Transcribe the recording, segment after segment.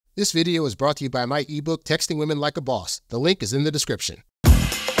This video is brought to you by my ebook, Texting Women Like a Boss. The link is in the description.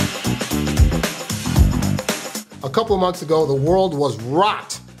 A couple of months ago, the world was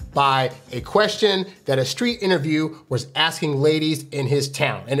rocked by a question that a street interview was asking ladies in his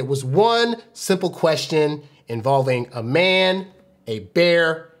town. And it was one simple question involving a man, a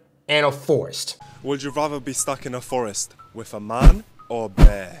bear, and a forest. Would you rather be stuck in a forest with a man or a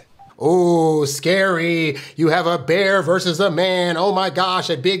bear? Oh, scary. You have a bear versus a man. Oh my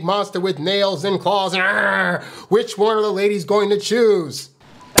gosh, a big monster with nails and claws. Arrgh. Which one are the ladies going to choose?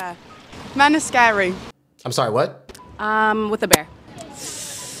 Bear. Man is scary. I'm sorry, what? With a bear.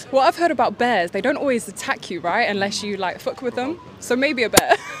 What I've heard about bears, they don't always attack you, right? Unless you like fuck with them. So maybe a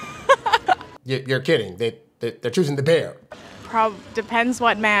bear. You're kidding. They're choosing the bear. Depends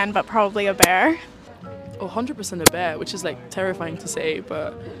what man, but probably a bear. Oh, 100% a bear, which is like terrifying to say,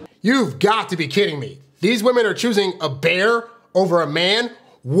 but... You've got to be kidding me. These women are choosing a bear over a man?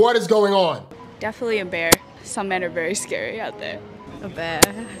 What is going on? Definitely a bear. Some men are very scary out there. A bear.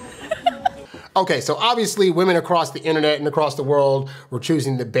 Okay, so obviously women across the internet and across the world were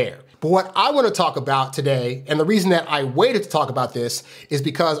choosing the bear. But what I want to talk about today, and the reason that I waited to talk about this, is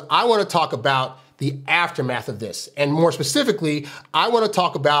because I want to talk about the aftermath of this. And more specifically, I want to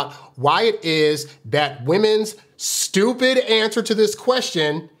talk about why it is that women's stupid answer to this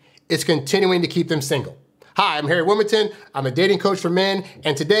question is continuing to keep them single. Hi, I'm Harry Wilmington. I'm a dating coach for men,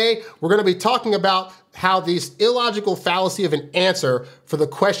 and today we're going to be talking about how this illogical fallacy of an answer for the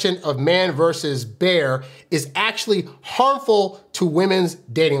question of man versus bear is actually harmful to women's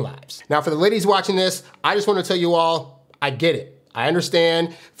dating lives. Now, for the ladies watching this, I just want to tell you all, I get it. I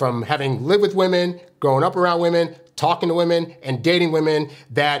understand from having lived with women, growing up around women, talking to women, and dating women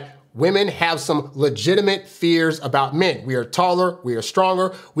that women have some legitimate fears about men. We are taller, we are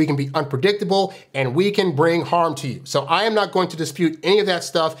stronger, we can be unpredictable, and we can bring harm to you. So I am not going to dispute any of that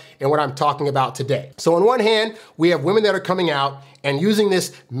stuff in what I'm talking about today. So on one hand, we have women that are coming out and using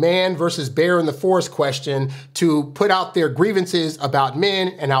this man versus bear in the forest question to put out their grievances about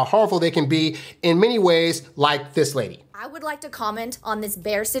men and how harmful they can be in many ways, like this lady. I would like to comment on this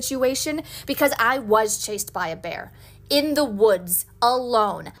bear situation because I was chased by a bear in the woods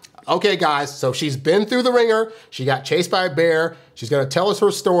alone. Okay, guys, so she's been through the ringer. She got chased by a bear. She's gonna tell us her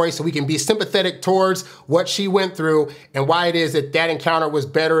story so we can be sympathetic towards what she went through and why it is that that encounter was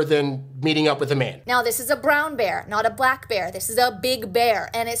better than meeting up with a man. Now, this is a brown bear, not a black bear. This is a big bear,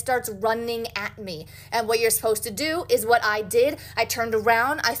 and it starts running at me. And what you're supposed to do is what I did. I turned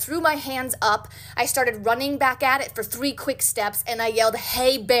around, I threw my hands up, I started running back at it for 3 quick steps, and I yelled,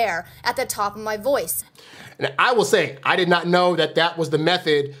 "Hey, bear," at the top of my voice. And I will say, I did not know that that was the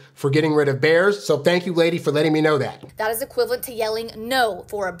method for getting rid of bears, so thank you, lady, for letting me know that. That is equivalent to yelling no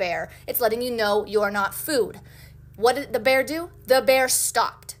for a bear. It's letting you know you're not food. What did the bear do? The bear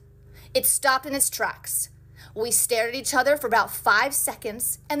stopped. It stopped in its tracks. We stared at each other for about 5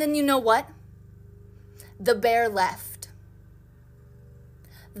 seconds, and then you know what? The bear left.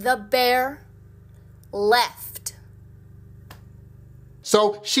 The bear left.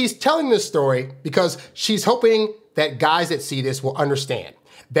 So she's telling this story because she's hoping that guys that see this will understand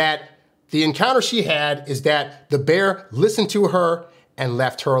that the encounter she had is that the bear listened to her and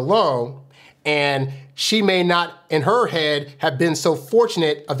left her alone. And she may not, in her head, have been so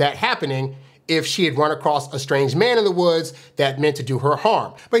fortunate of that happening if she had run across a strange man in the woods that meant to do her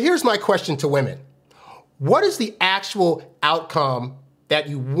harm. But here's my question to women. What is the actual outcome that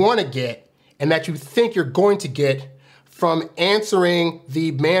you want to get and that you think you're going to get from answering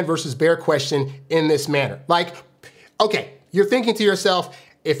the man versus bear question in this manner? Like, okay, you're thinking to yourself,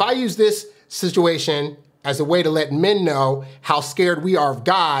 if I use this situation as a way to let men know how scared we are of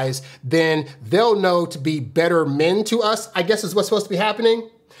guys, then they'll know to be better men to us, I guess is what's supposed to be happening.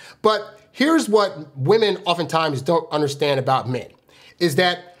 But here's what women oftentimes don't understand about men, is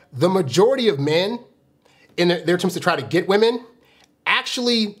that the majority of men, in their attempts to try to get women,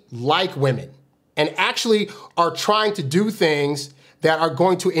 actually like women and actually are trying to do things that are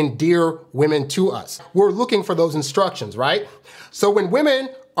going to endear women to us. We're looking for those instructions, right? So when women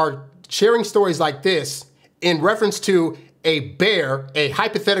are sharing stories like this in reference to a bear, a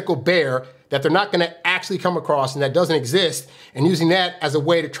hypothetical bear that they're not gonna actually come across and that doesn't exist, and using that as a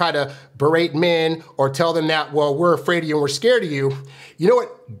way to try to berate men or tell them that, well, we're afraid of you and we're scared of you, you know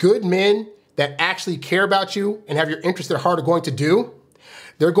what good men that actually care about you and have your interests at heart are going to do?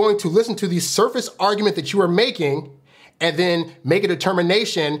 They're going to listen to the surface argument that you are making and then make a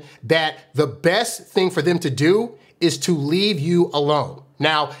determination that the best thing for them to do is to leave you alone.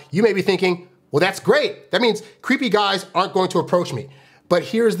 Now, you may be thinking, well, that's great. That means creepy guys aren't going to approach me. But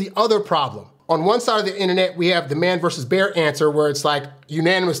here's the other problem. on one side of the internet, we have the man versus bear answer where it's like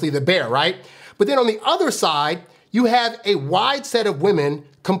unanimously the bear, right? But then on the other side, you have a wide set of women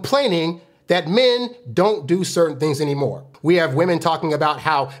complaining that men don't do certain things anymore. We have women talking about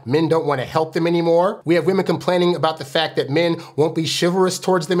how men don't want to help them anymore. We have women complaining about the fact that men won't be chivalrous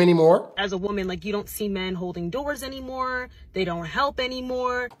towards them anymore. As a woman, like, you don't see men holding doors anymore. They don't help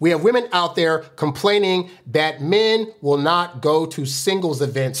anymore. We have women out there complaining that men will not go to singles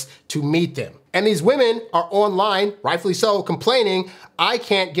events to meet them. And these women are online, rightfully so, complaining, I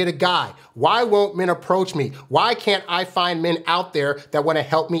can't get a guy. Why won't men approach me? Why can't I find men out there that want to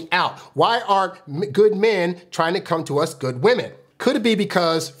help me out? Why aren't good men trying to come to us good women? Could it be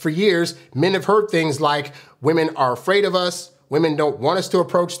because for years, men have heard things like women are afraid of us, women don't want us to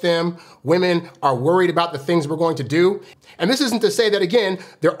approach them, women are worried about the things we're going to do? And this isn't to say that, again,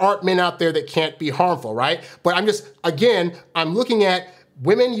 there aren't men out there that can't be harmful, right? But I'm looking at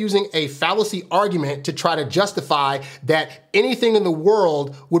women using a fallacy argument to try to justify that anything in the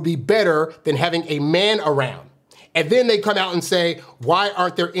world would be better than having a man around. And then they come out and say, why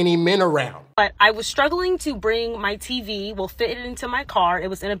aren't there any men around? But I was struggling to bring my TV, fit it into my car. It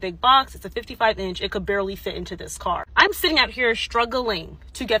was in a big box. It's a 55-inch. It could barely fit into this car. I'm sitting out here struggling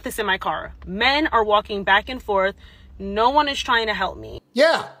to get this in my car. Men are walking back and forth. No one is trying to help me.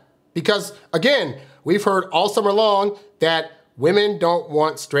 Yeah, because again, we've heard all summer long that women don't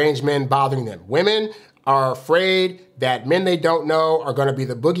want strange men bothering them. Women are afraid that men they don't know are going to be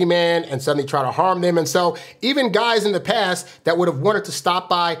the boogeyman and suddenly try to harm them. And so even guys in the past that would have wanted to stop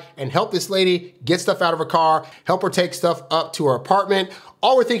by and help this lady get stuff out of her car, help her take stuff up to her apartment,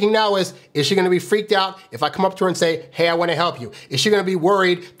 all we're thinking now is she going to be freaked out if I come up to her and say, hey, I want to help you? Is she going to be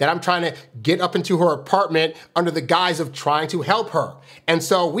worried that I'm trying to get up into her apartment under the guise of trying to help her? And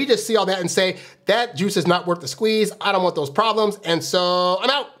so we just see all that and say, that juice is not worth the squeeze. I don't want those problems. And so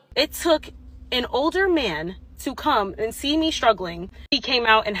I'm out. It took an older man to come and see me struggling. He came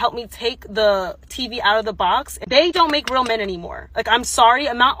out and helped me take the TV out of the box. They don't make real men anymore. Like, I'm sorry,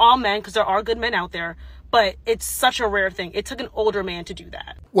 I'm not all men, because there are good men out there, but it's such a rare thing. It took an older man to do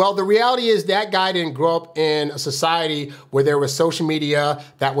that. Well, the reality is that guy didn't grow up in a society where there was social media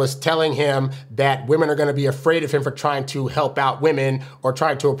that was telling him that women are going to be afraid of him for trying to help out women or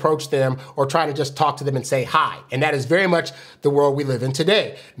trying to approach them or trying to just talk to them and say hi. And that is very much the world we live in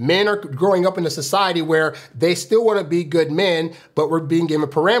today. Men are growing up in a society where they still want to be good men, but we're being given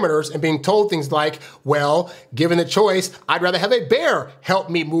parameters and being told things like, well, given the choice, I'd rather have a bear help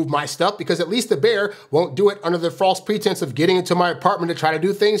me move my stuff because at least the bear won't do it under the false pretense of getting into my apartment to try to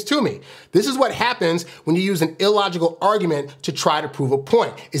do things to me. This is what happens when you use an illogical argument to try to prove a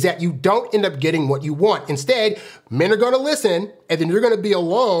point, is that you don't end up getting what you want. Instead, men are going to listen, and then you're going to be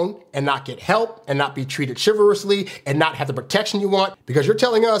alone and not get help and not be treated chivalrously and not have the protection you want because you're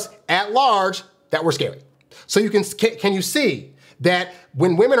telling us at large that we're scary. So can you see that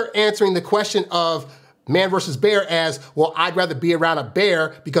when women are answering the question of man versus bear as, well, I'd rather be around a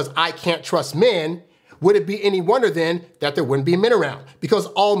bear because I can't trust men, would it be any wonder then that there wouldn't be men around? Because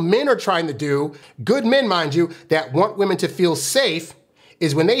all men are trying to do, good men, mind you, that want women to feel safe,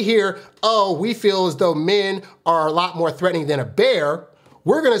 is when they hear, oh, we feel as though men are a lot more threatening than a bear,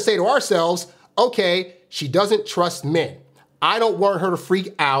 we're gonna say to ourselves, okay, she doesn't trust men. I don't want her to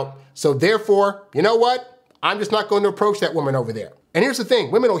freak out, so therefore, you know what? I'm just not going to approach that woman over there. And here's the thing,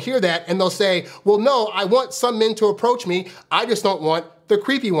 women will hear that and they'll say, well, no, I want some men to approach me, I just don't want the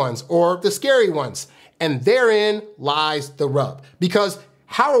creepy ones or the scary ones. And therein lies the rub. Because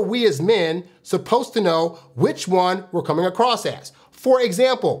how are we as men supposed to know which one we're coming across as? For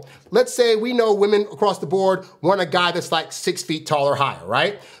example, let's say we know women across the board want a guy that's like 6 feet tall or higher,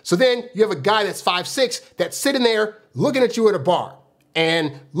 right? So then you have a guy that's 5'6" that's sitting there looking at you at a bar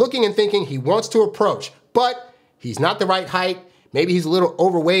and looking and thinking he wants to approach, but he's not the right height. Maybe he's a little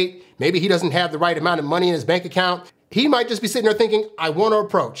overweight. Maybe he doesn't have the right amount of money in his bank account. He might just be sitting there thinking, I want to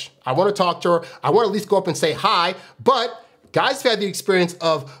approach. I want to talk to her. I want to at least go up and say hi. But guys have had the experience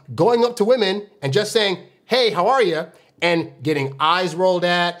of going up to women and just saying, hey, how are you? And getting eyes rolled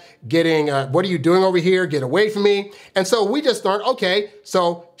at, getting, what are you doing over here? Get away from me. And so we just learned, okay,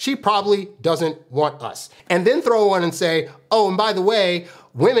 so she probably doesn't want us. And then throw one and say, oh, and by the way,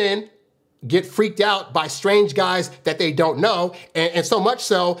 women get freaked out by strange guys that they don't know, and so much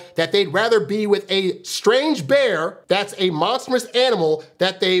so that they'd rather be with a strange bear that's a monstrous animal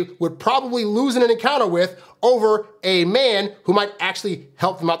that they would probably lose in an encounter with over a man who might actually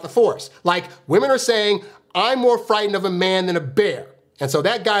help them out the forest. Like, women are saying, I'm more frightened of a man than a bear. And so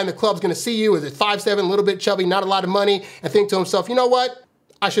that guy in the club's gonna see you as a 5'7", a little bit chubby, not a lot of money, and think to himself, you know what?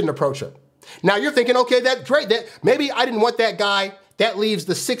 I shouldn't approach her. Now you're thinking, okay, that's great. That maybe I didn't want that guy that leaves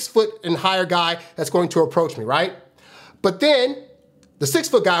the 6 foot and higher guy that's going to approach me, right? But then the 6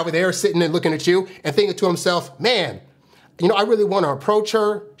 foot guy over there is sitting and looking at you and thinking to himself, man, you know, I really want to approach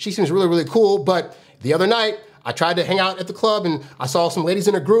her. She seems really, really cool. But the other night, I tried to hang out at the club and I saw some ladies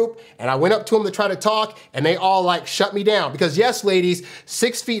in a group and I went up to them to try to talk and they all like shut me down. Because yes, ladies,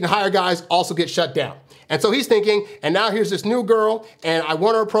 6 feet and higher guys also get shut down. And so he's thinking, and now here's this new girl and I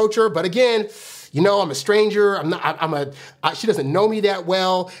want to approach her. But again, you know, I'm a stranger. She doesn't know me that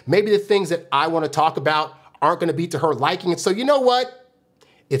well. Maybe the things that I want to talk about aren't going to be to her liking. And so you know what?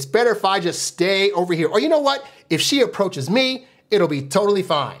 It's better if I just stay over here. Or you know what? If she approaches me, it'll be totally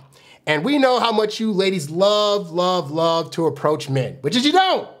fine. And we know how much you ladies love, love, love to approach men, which is you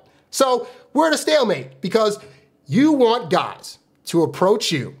don't. So we're at a stalemate because you want guys to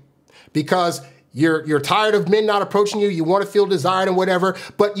approach you because you're tired of men not approaching you. You want to feel desired and whatever,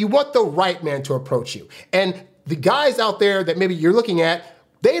 but you want the right man to approach you. And the guys out there that maybe you're looking at,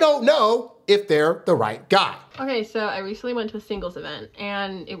 they don't know if they're the right guy. Okay, so I recently went to a singles event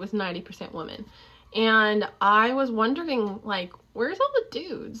and it was 90% women. And I was wondering, like, where's all the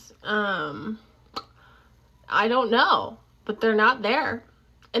dudes? I don't know, but they're not there.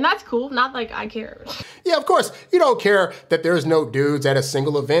 And that's cool, not like I care. Yeah, of course. You don't care that there's no dudes at a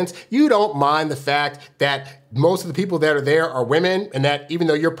single event. You don't mind the fact that most of the people that are there are women and that even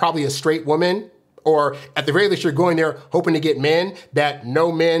though you're probably a straight woman, or at the very least you're going there hoping to get men, that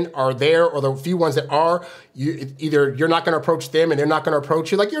no men are there, or the few ones that are, either you're not going to approach them and they're not going to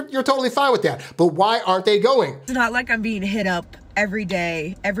approach you. Like, you're totally fine with that. But why aren't they going? It's not like I'm being hit up every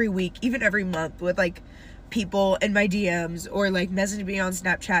day, every week, even every month with like people in my DMs or like messaging me on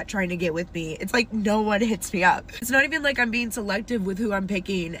Snapchat trying to get with me. It's like no one hits me up. It's not even like I'm being selective with who I'm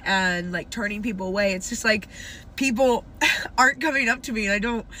picking and like turning people away. It's just like people aren't coming up to me and I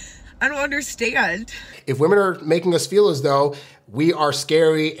don't understand. If women are making us feel as though we are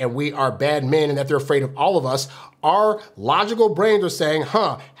scary and we are bad men and that they're afraid of all of us, our logical brains are saying,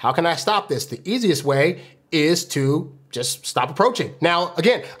 how can I stop this? The easiest way is to just stop approaching. Now,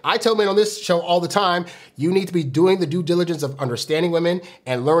 again, I tell men on this show all the time, you need to be doing the due diligence of understanding women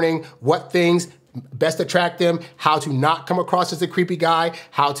and learning what things best attract them, how to not come across as a creepy guy,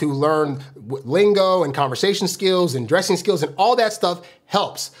 how to learn lingo and conversation skills and dressing skills, and all that stuff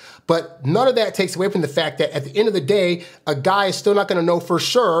helps. But none of that takes away from the fact that at the end of the day, a guy is still not gonna know for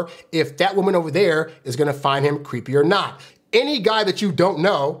sure if that woman over there is gonna find him creepy or not. Any guy that you don't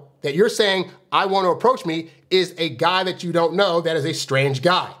know, that you're saying, I want to approach me, is a guy that you don't know that is a strange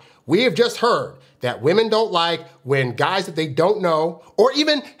guy. We have just heard that women don't like when guys that they don't know, or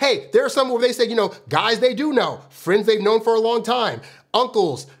even, hey, there are some where they say, you know, guys they do know, friends they've known for a long time,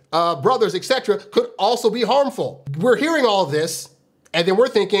 uncles, brothers, etc., could also be harmful. We're hearing all of this, and then we're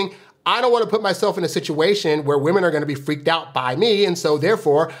thinking, I don't want to put myself in a situation where women are going to be freaked out by me, and so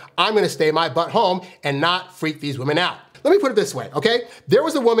therefore, I'm going to stay my butt home and not freak these women out. Let me put it this way, okay? There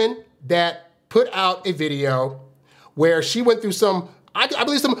was a woman that put out a video where she went through some, I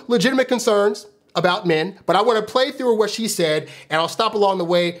believe some legitimate concerns about men, but I want to play through what she said, and I'll stop along the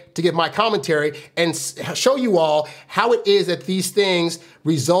way to give my commentary and show you all how it is that these things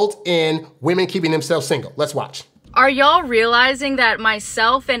result in women keeping themselves single. Let's watch. Are y'all realizing that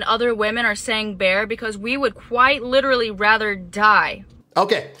myself and other women are saying bear because we would quite literally rather die?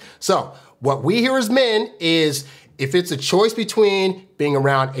 Okay, so what we hear as men is if it's a choice between being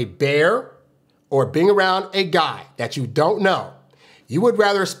around a bear or being around a guy that you don't know, you would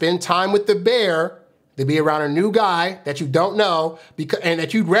rather spend time with the bear than be around a new guy that you don't know, and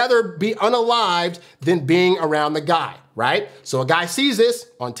that you'd rather be unalived than being around the guy, right? So a guy sees this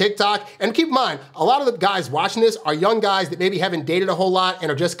on TikTok, and keep in mind, a lot of the guys watching this are young guys that maybe haven't dated a whole lot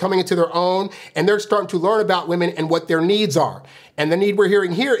and are just coming into their own, and they're starting to learn about women and what their needs are. And the need we're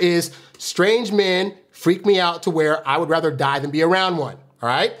hearing here is strange men freak me out to where I would rather die than be around one, all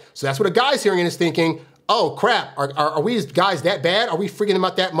right? So that's what a guy's hearing and is thinking, oh crap, are we as guys that bad? Are we freaking them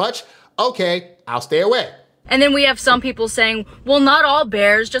out that much? Okay, I'll stay away. And then we have some people saying, well, not all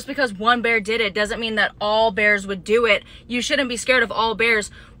bears, just because one bear did it doesn't mean that all bears would do it. You shouldn't be scared of all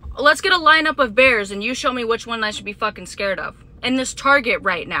bears. Let's get a lineup of bears and you show me which one I should be fucking scared of. In this Target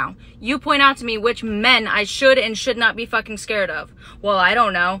right now, you point out to me which men I should and should not be fucking scared of. Well, I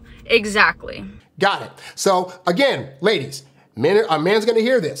don't know. Exactly. Got it. So again, ladies, a man's gonna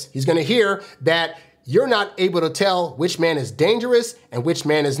hear this. He's gonna hear that you're not able to tell which man is dangerous and which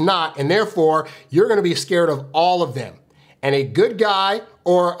man is not, and therefore you're gonna be scared of all of them. And a good guy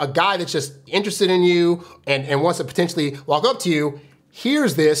or a guy that's just interested in you and wants to potentially walk up to you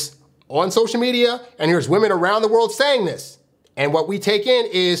hears this on social media and hears women around the world saying this. And what we take in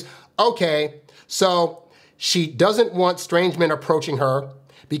is, okay, so she doesn't want strange men approaching her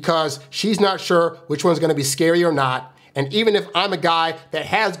because she's not sure which one's gonna be scary or not. And even if I'm a guy that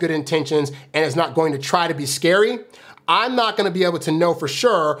has good intentions and is not going to try to be scary, I'm not gonna be able to know for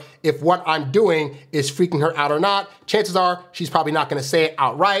sure if what I'm doing is freaking her out or not. Chances are she's probably not gonna say it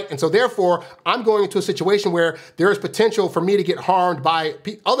outright. And so therefore, I'm going into a situation where there is potential for me to get harmed by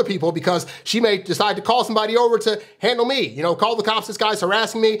other people because she may decide to call somebody over to handle me. You know, call the cops, this guy's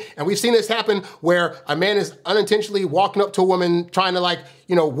harassing me. And we've seen this happen where a man is unintentionally walking up to a woman trying to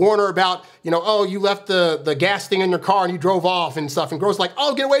warn her about, oh, you left the gas thing in your car and you drove off and stuff. And girls like,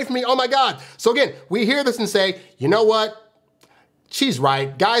 oh, get away from me, oh my God. So again, we hear this and say, you know what? She's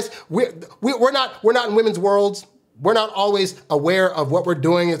right. Guys, we're not in women's worlds. We're not always aware of what we're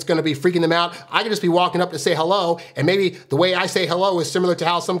doing. It's gonna be freaking them out. I can just be walking up to say hello, and maybe the way I say hello is similar to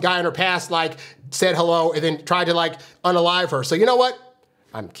how some guy in her past said hello and then tried to unalive her. So you know what?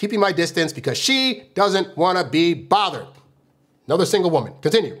 I'm keeping my distance because she doesn't wanna be bothered. Another single woman.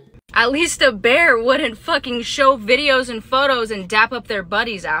 Continue. At least a bear wouldn't fucking show videos and photos and dap up their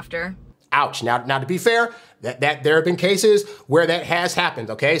buddies after. Ouch. Now to be fair, that there have been cases where that has happened,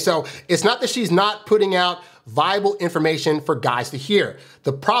 okay? So it's not that she's not putting out viable information for guys to hear.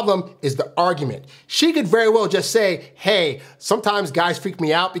 The problem is the argument. She could very well just say, hey, sometimes guys freak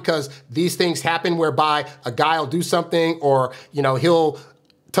me out because these things happen whereby a guy will do something or, he'll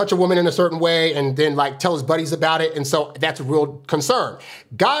touch a woman in a certain way and then tell his buddies about it. And so that's a real concern.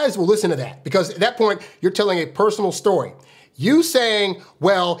 Guys will listen to that because at that point, you're telling a personal story. You saying,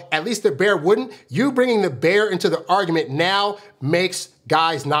 well, at least the bear wouldn't, you bringing the bear into the argument now makes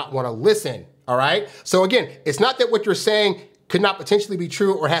guys not want to listen, all right? So again, it's not that what you're saying could not potentially be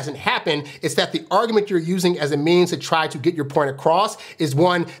true or hasn't happened. It's that the argument you're using as a means to try to get your point across is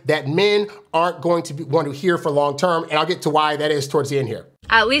one that men aren't going to want to hear for long term, and I'll get to why that is towards the end here.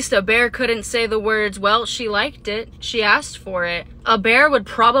 At least a bear couldn't say the words, well, she liked it, she asked for it. A bear would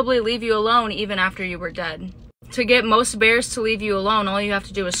probably leave you alone even after you were dead. To get most bears to leave you alone, all you have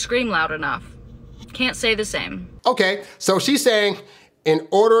to do is scream loud enough. Can't say the same. Okay, so she's saying in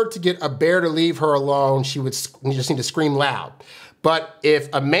order to get a bear to leave her alone, she just need to scream loud. But if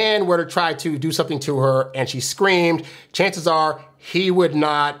a man were to try to do something to her and she screamed, chances are he would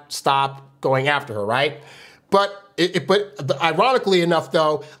not stop going after her, right? But ironically enough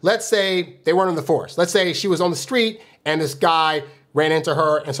though, let's say they weren't in the forest. Let's say she was on the street and this guy ran into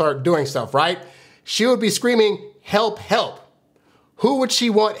her and started doing stuff, right? She would be screaming, help, help. Who would she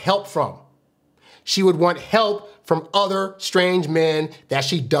want help from? She would want help from other strange men that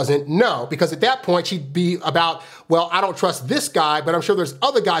she doesn't know. Because at that point, she'd be about, well, I don't trust this guy, but I'm sure there's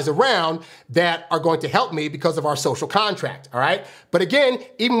other guys around that are going to help me because of our social contract, all right? But again,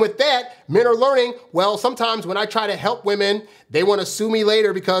 even with that, men are learning, well, sometimes when I try to help women, they want to sue me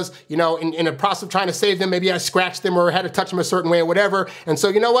later because, in the process of trying to save them, maybe I scratched them or had to touch them a certain way or whatever. And so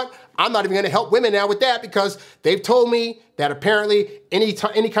you know what? I'm not even going to help women now with that because they've told me that apparently any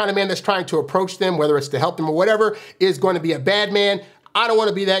kind of man that's trying to approach them, whether it's to help them or whatever, is going to be a bad man. I don't want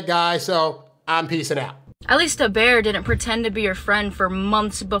to be that guy, so I'm peacing out. At least a bear didn't pretend to be your friend for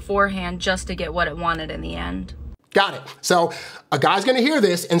months beforehand just to get what it wanted in the end. Got it. So a guy's gonna hear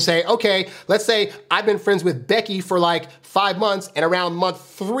this and say, okay, let's say I've been friends with Becky for 5 months, and around month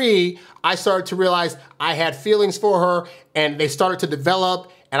 3, I started to realize I had feelings for her and they started to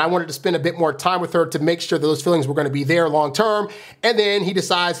develop, and I wanted to spend a bit more time with her to make sure that those feelings were gonna be there long term. And then he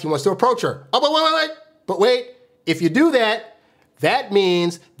decides he wants to approach her. Oh, but wait, if you do that, that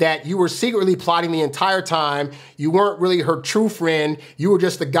means that you were secretly plotting the entire time. You weren't really her true friend. You were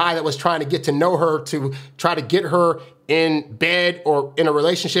just the guy that was trying to get to know her to try to get her in bed or in a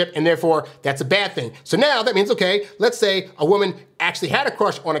relationship, and therefore that's a bad thing. So now that means, okay, let's say a woman actually had a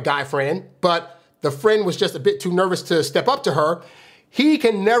crush on a guy friend, but the friend was just a bit too nervous to step up to her. He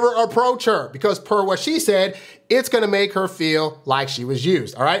can never approach her because per what she said, it's gonna make her feel like she was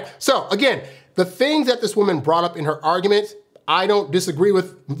used, all right? So again, the things that this woman brought up in her argument, I don't disagree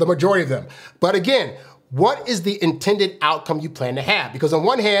with the majority of them. But again, what is the intended outcome you plan to have? Because on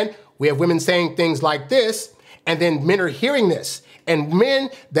one hand, we have women saying things like this, and then men are hearing this. And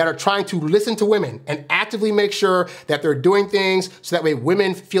men that are trying to listen to women and actively make sure that they're doing things so that way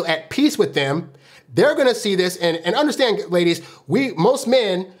women feel at peace with them, they're gonna see this and understand, ladies, most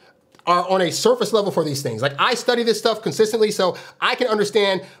men are on a surface level for these things. I study this stuff consistently, so I can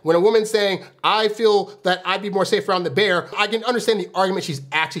understand when a woman's saying, I feel that I'd be more safe around the bear, I can understand the argument she's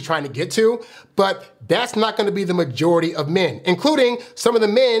actually trying to get to, but that's not gonna be the majority of men, including some of the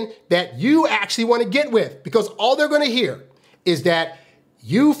men that you actually wanna get with, because all they're gonna hear is that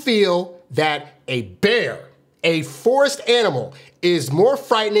you feel that a bear, a forest animal, is more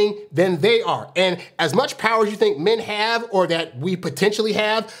frightening than they are. And as much power as you think men have or that we potentially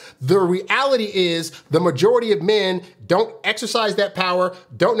have, the reality is the majority of men don't exercise that power,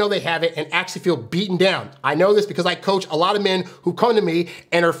 don't know they have it, and actually feel beaten down. I know this because I coach a lot of men who come to me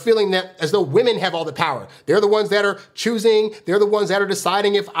and are feeling that as though women have all the power. They're the ones that are choosing, they're the ones that are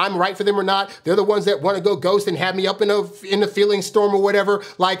deciding if I'm right for them or not. They're the ones that want to go ghost and have me up in a feeling storm or whatever.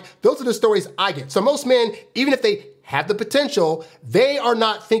 Like, those are the stories I get. So most men, even if they have the potential, they are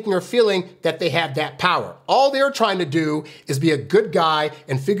not thinking or feeling that they have that power. All they're trying to do is be a good guy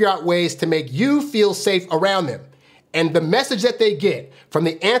and figure out ways to make you feel safe around them. And the message that they get from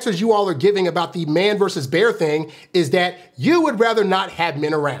the answers you all are giving about the man versus bear thing is that you would rather not have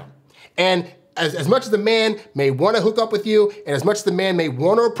men around. And as much as the man may want to hook up with you, and as much as the man may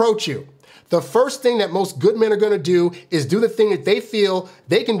want to approach you, the first thing that most good men are going to do is do the thing that they feel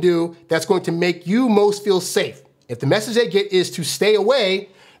they can do that's going to make you most feel safe. If the message they get is to stay away,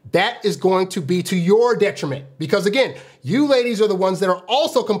 that is going to be to your detriment. Because again, you ladies are the ones that are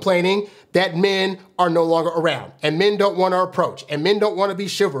also complaining that men are no longer around, and men don't want to approach, and men don't want to be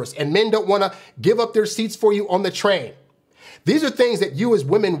chivalrous, and men don't want to give up their seats for you on the train. These are things that you as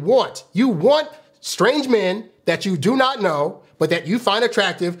women want. You want strange men that you do not know, but that you find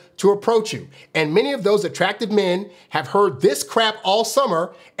attractive to approach you. And many of those attractive men have heard this crap all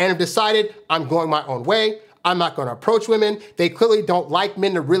summer and have decided, I'm going my own way. I'm not going to approach women. They clearly don't like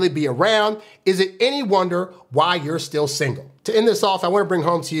men to really be around. Is it any wonder why you're still single? To end this off, I want to bring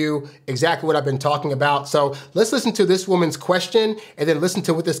home to you exactly what I've been talking about. So let's listen to this woman's question and then listen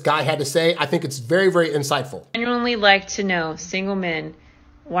to what this guy had to say. I think it's very, very insightful. I genuinely like to know, single men,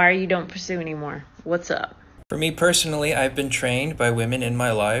 why you don't pursue anymore? What's up? For me personally, I've been trained by women in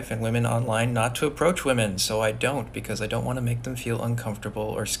my life and women online not to approach women, so I don't, because I don't want to make them feel uncomfortable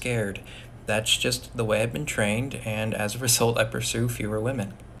or scared. That's just the way I've been trained, and as a result, I pursue fewer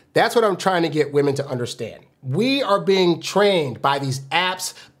women. That's what I'm trying to get women to understand. We are being trained by these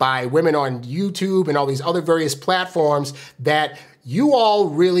apps, by women on YouTube and all these other various platforms that you all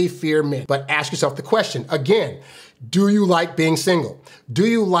really fear men. But ask yourself the question, again, do you like being single? Do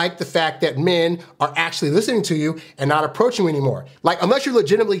you like the fact that men are actually listening to you and not approaching you anymore? Like, unless you're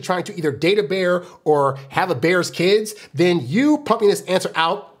legitimately trying to either date a bear or have a bear's kids, then you pumping this answer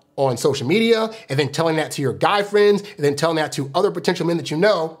out on social media and then telling that to your guy friends and then telling that to other potential men that you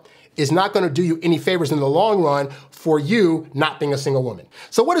know is not going to do you any favors in the long run for you not being a single woman.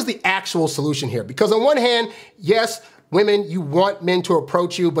 So what is the actual solution here? Because on one hand, yes, women, you want men to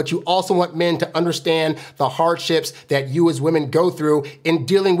approach you, but you also want men to understand the hardships that you as women go through in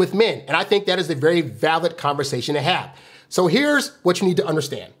dealing with men. And I think that is a very valid conversation to have. So here's what you need to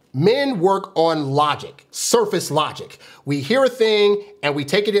understand. Men work on logic, surface logic. We hear a thing and we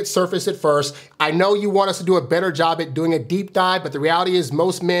take it at surface at first. I know you want us to do a better job at doing a deep dive, but the reality is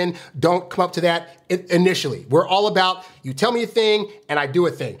most men don't come up to that initially. We're all about, you tell me a thing and I do a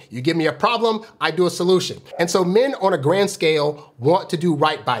thing. You give me a problem, I do a solution. And so men on a grand scale want to do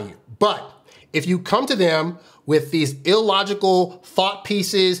right by you. But if you come to them with these illogical thought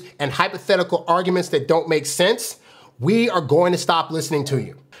pieces and hypothetical arguments that don't make sense, we are going to stop listening to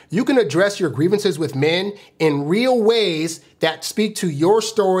you. You can address your grievances with men in real ways that speak to your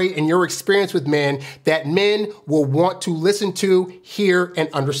story and your experience with men that men will want to listen to, hear,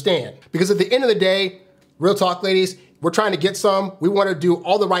 and understand. Because at the end of the day, real talk, ladies, we're trying to get some. We want to do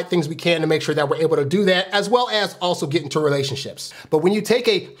all the right things we can to make sure that we're able to do that, as well as also get into relationships. But when you take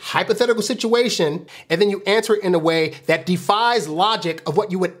a hypothetical situation and then you answer it in a way that defies logic of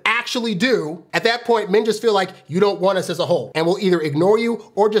what you would actually do, at that point, men just feel like you don't want us as a whole. And we'll either ignore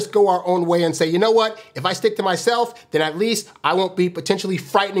you or just go our own way and say, you know what? If I stick to myself, then at least I won't be potentially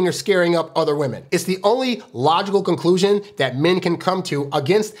frightening or scaring up other women. It's the only logical conclusion that men can come to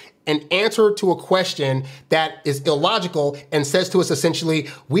against an answer to a question that is illogical and says to us essentially,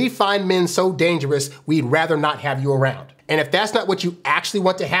 we find men so dangerous, we'd rather not have you around. And if that's not what you actually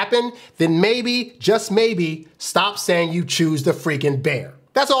want to happen, then maybe, just maybe, stop saying you choose the freaking bear.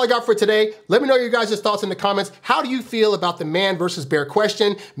 That's all I got for today. Let me know your guys' thoughts in the comments. How do you feel about the man versus bear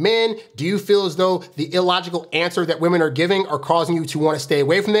question? Men, do you feel as though the illogical answer that women are giving are causing you to want to stay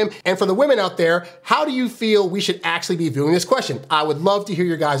away from them? And for the women out there, how do you feel we should actually be viewing this question? I would love to hear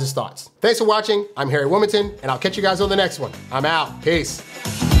your guys' thoughts. Thanks for watching. I'm Harry Wilmington, and I'll catch you guys on the next one. I'm out. Peace.